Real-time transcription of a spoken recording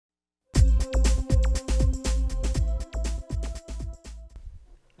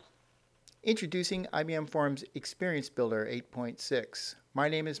Introducing IBM Forms Experience Builder 8.6. My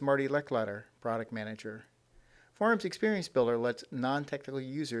name is Marty Lechlatter, Product Manager. Forms Experience Builder lets non-technical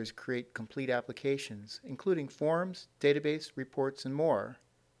users create complete applications, including forms, database, reports, and more.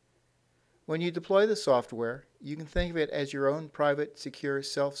 When you deploy the software, you can think of it as your own private, secure,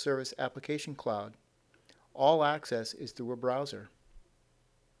 self-service application cloud. All access is through a browser.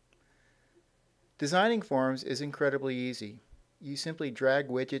 Designing forms is incredibly easy. You simply drag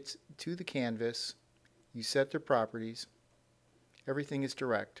widgets to the canvas, you set their properties, everything is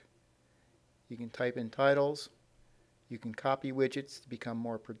direct. You can type in titles, you can copy widgets to become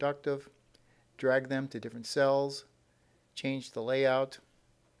more productive, drag them to different cells, change the layout,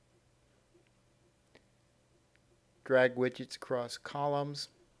 drag widgets across columns.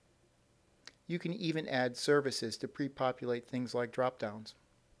 You can even add services to pre-populate things like drop-downs.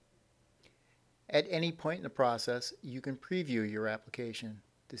 At any point in the process, you can preview your application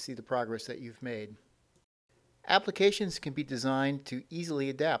to see the progress that you've made. Applications can be designed to easily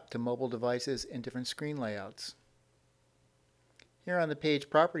adapt to mobile devices and different screen layouts. Here on the Page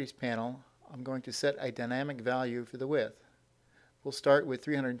Properties panel, I'm going to set a dynamic value for the width. We'll start with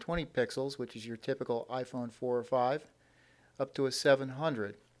 320 pixels, which is your typical iPhone 4 or 5, up to a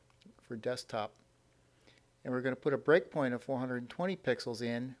 700 for desktop. And we're going to put a breakpoint of 420 pixels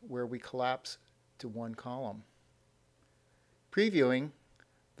in where we collapse to one column. Previewing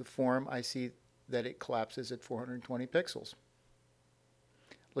the form, I see that it collapses at 420 pixels.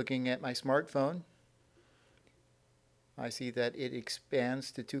 Looking at my smartphone, I see that it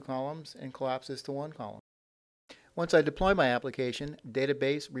expands to two columns and collapses to one column. Once I deploy my application,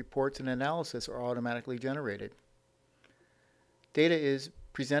 database, reports, and analysis are automatically generated. Data is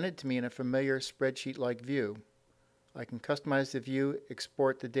presented to me in a familiar spreadsheet-like view. I can customize the view,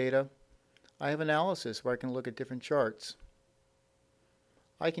 export the data. I have analysis where I can look at different charts.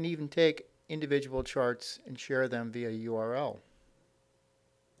 I can even take individual charts and share them via URL.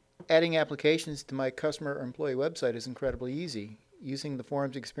 Adding applications to my customer or employee website is incredibly easy. Using the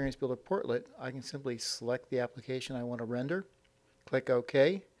Forms Experience Builder portlet, I can simply select the application I want to render, click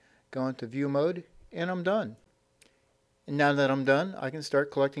OK, go into view mode, and I'm done. And now that I'm done, I can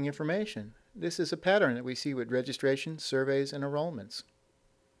start collecting information. This is a pattern that we see with registrations, surveys, and enrollments.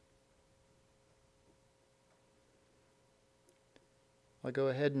 I'll go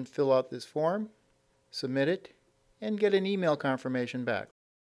ahead and fill out this form, submit it, and get an email confirmation back.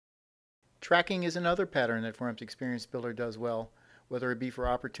 Tracking is another pattern that Forms Experience Builder does well, whether it be for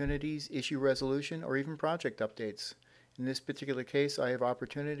opportunities, issue resolution, or even project updates. In this particular case, I have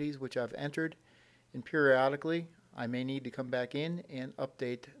opportunities which I've entered, and periodically I may need to come back in and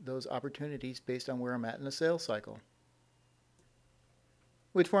update those opportunities based on where I'm at in the sales cycle.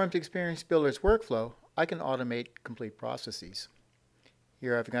 With Forms Experience Builder's workflow, I can automate complete processes.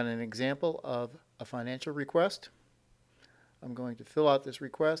 Here I've got an example of a financial request. I'm going to fill out this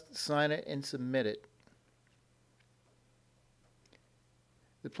request, sign it, and submit it.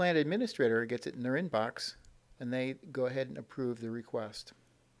 The plan administrator gets it in their inbox, and they go ahead and approve the request.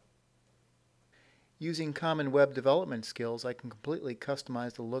 Using common web development skills, I can completely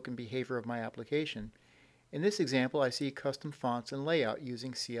customize the look and behavior of my application. In this example, I see custom fonts and layout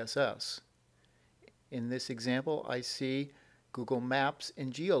using CSS. In this example, I see Google Maps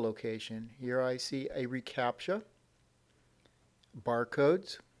and geolocation. Here I see a reCAPTCHA,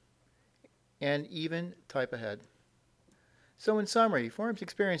 barcodes, and even type ahead. So in summary, Forms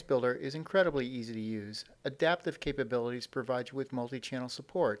Experience Builder is incredibly easy to use. Adaptive capabilities provide you with multi-channel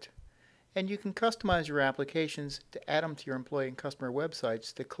support. And you can customize your applications to add them to your employee and customer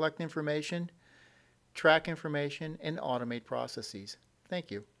websites to collect information, track information, and automate processes. Thank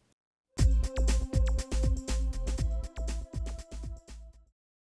you.